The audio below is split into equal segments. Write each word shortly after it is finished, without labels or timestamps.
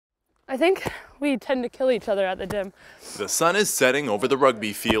I think we tend to kill each other at the gym. The sun is setting over the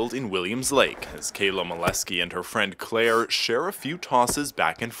rugby field in Williams Lake as Kayla Moleschi and her friend Claire share a few tosses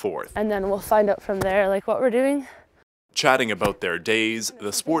back and forth. And then we'll find out from there like what we're doing. Chatting about their days,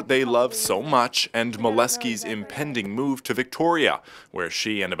 the sport they love so much, and Moleschi's impending move to Victoria, where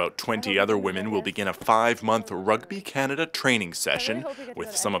she and about 20 other women will begin a 5-month Rugby Canada training session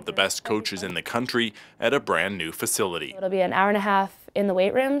with some of the best coaches in the country at a brand new facility. It'll be an hour and a half in the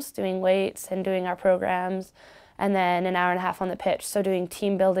weight rooms doing weights and doing our programs, and then an hour and a half on the pitch, so doing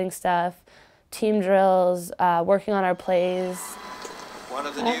team building stuff, team drills, working on our plays. One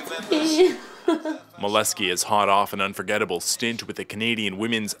of the new members. Moleschi is hot off an unforgettable stint with the Canadian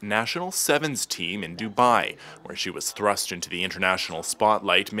women's national sevens team in Dubai, where she was thrust into the international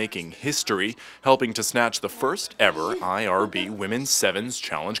spotlight, making history, helping to snatch the first ever IRB Women's Sevens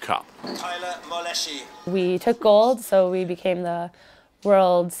Challenge Cup. Kayla Moleschi. We took gold, so we became the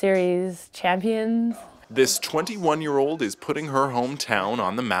World Series champions. This 21-year-old is putting her hometown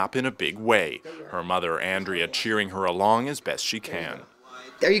on the map in a big way, her mother Andrea cheering her along as best she can.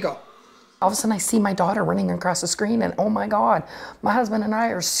 There you go. All of a sudden I see my daughter running across the screen and oh my God, my husband and I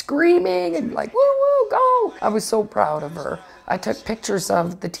are screaming and like, woo, woo, go. I was so proud of her. I took pictures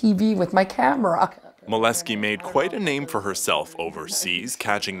of the TV with my camera. Moleschi made quite a name for herself overseas,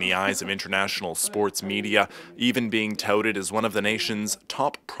 catching the eyes of international sports media, even being touted as one of the nation's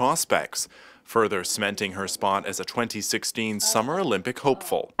top prospects, further cementing her spot as a 2016 Summer Olympic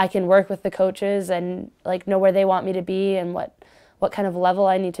hopeful. I can work with the coaches and like know where they want me to be and what kind of level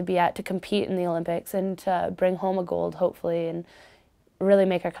I need to be at to compete in the Olympics and to bring home a gold, hopefully, and really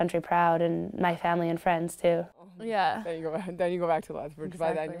make our country proud and my family and friends, too. Yeah. Then you go back to Lethbridge.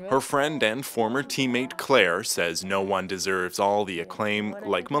 Exactly. Her friend and former teammate Claire says no one deserves all the acclaim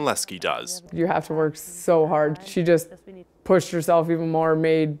like Moleschi does. You have to work so hard. She just pushed herself even more,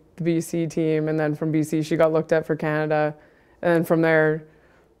 made the BC team, and then from BC she got looked at for Canada. And then from there,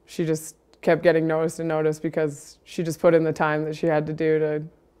 she just kept getting noticed and noticed because she just put in the time that she had to do to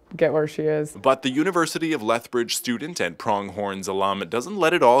get where she is. But the University of Lethbridge student and Pronghorns alum doesn't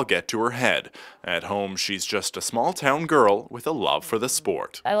let it all get to her head. At home, she's just a small town girl with a love for the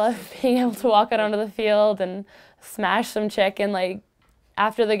sport. I love being able to walk out onto the field and smash some chick and like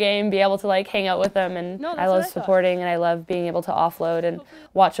after the game be able to like hang out with them, and I love supporting and I love being able to offload and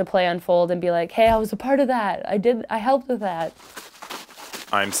watch a play unfold and be like, hey, I was a part of that. I helped with that.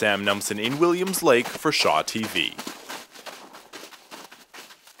 I'm Sam Numson in Williams Lake for Shaw TV.